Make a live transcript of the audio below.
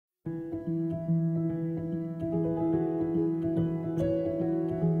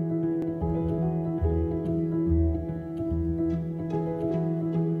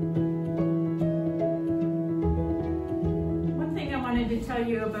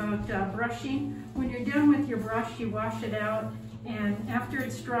about brushing. When you're done with your brush, you wash it out, and after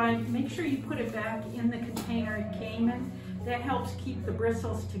it's dried, make sure you put it back in the container it came in. That helps keep the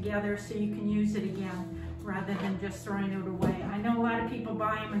bristles together so you can use it again rather than just throwing it away. I know a lot of people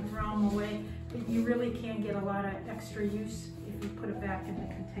buy them and throw them away, but you really can get a lot of extra use if you put it back in the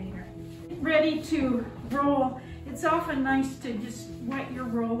container. Ready to roll. It's often nice to just wet your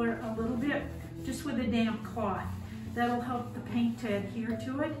roller a little bit, just with a damp cloth. That'll help the paint to adhere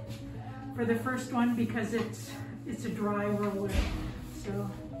to it for the first one because it's a dry roller.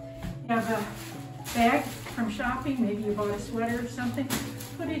 So you have a bag from shopping, maybe you bought a sweater or something,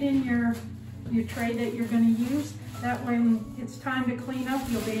 put it in your tray that you're going to use. That way when it's time to clean up,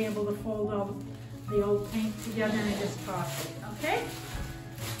 you'll be able to fold all the old paint together and just toss it, okay?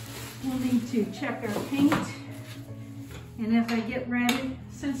 We'll need to check our paint. And if I get ready,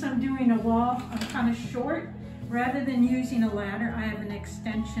 since I'm doing a wall, I'm kind of short. Rather than using a ladder, I have an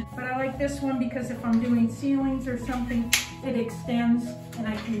extension. But I like this one because if I'm doing ceilings or something, it extends and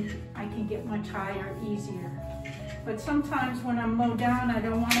I can get much higher easier. But sometimes when I'm low down, I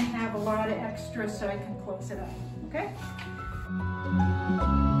don't want to have a lot of extra, so I can close it up, okay?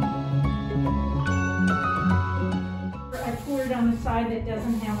 I pour it on the side that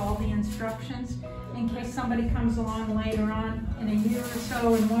doesn't have all the instructions in case somebody comes along later on in a year or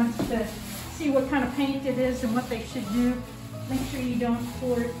so and wants to see what kind of paint it is and what they should do. Make sure you don't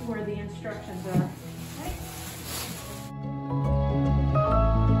pour it where the instructions are. Okay?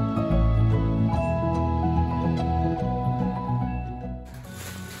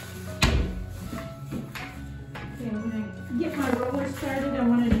 Okay, I'm going to get my roller started. I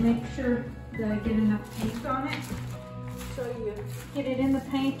wanted to make sure that I get enough paint on it. So you get it in the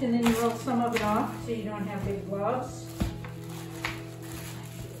paint and then you roll some of it off so you don't have big globs.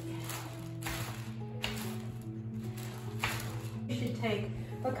 You should take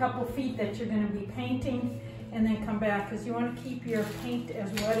a couple feet that you're going to be painting and then come back because you want to keep your paint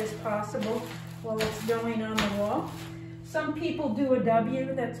as wet as possible while it's going on the wall. Some people do a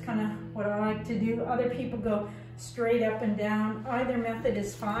W, that's kind of what I like to do. Other people go straight up and down. Either method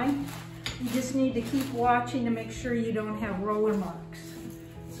is fine. You just need to keep watching to make sure you don't have roller marks.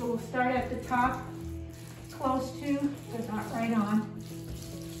 So we'll start at the top, close to, but not right on,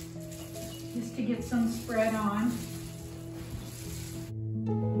 just to get some spread on.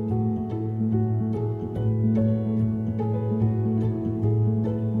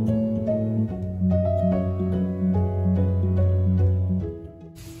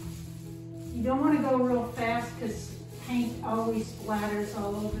 You don't want to go real fast because paint always splatters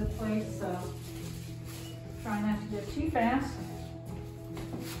all over the place, so try not to go too fast.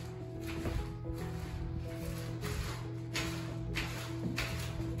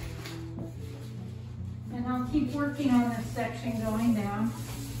 And I'll keep working on this section going down.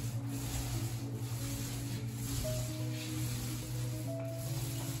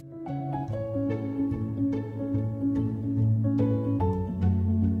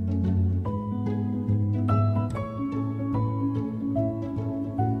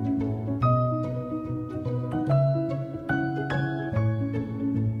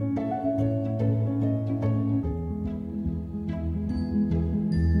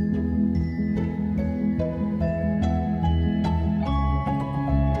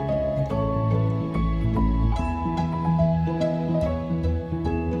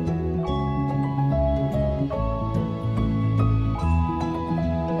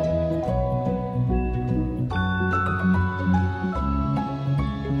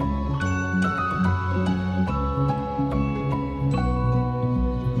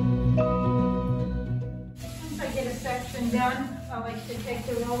 Done, I like to take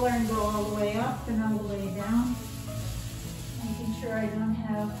the roller and go all the way up and all the way down, making sure I don't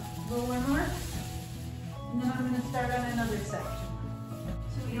have roller marks. And then I'm going to start on another section.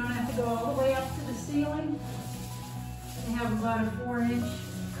 So we don't have to go all the way up to the ceiling. We have about a 4-inch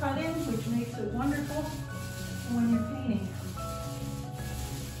cut-in, which makes it wonderful when you're painting.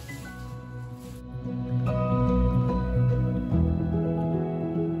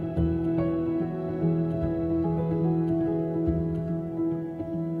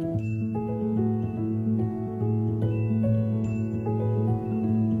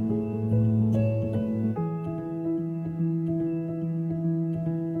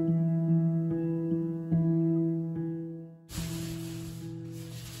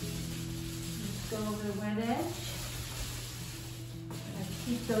 Go over the wet edge. And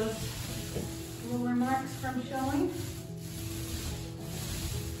keep those roller marks from showing.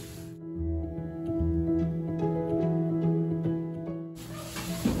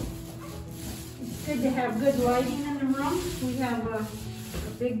 It's good to have good lighting in the room. We have a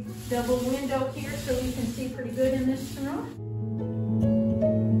big double window here so we can see pretty good in this room.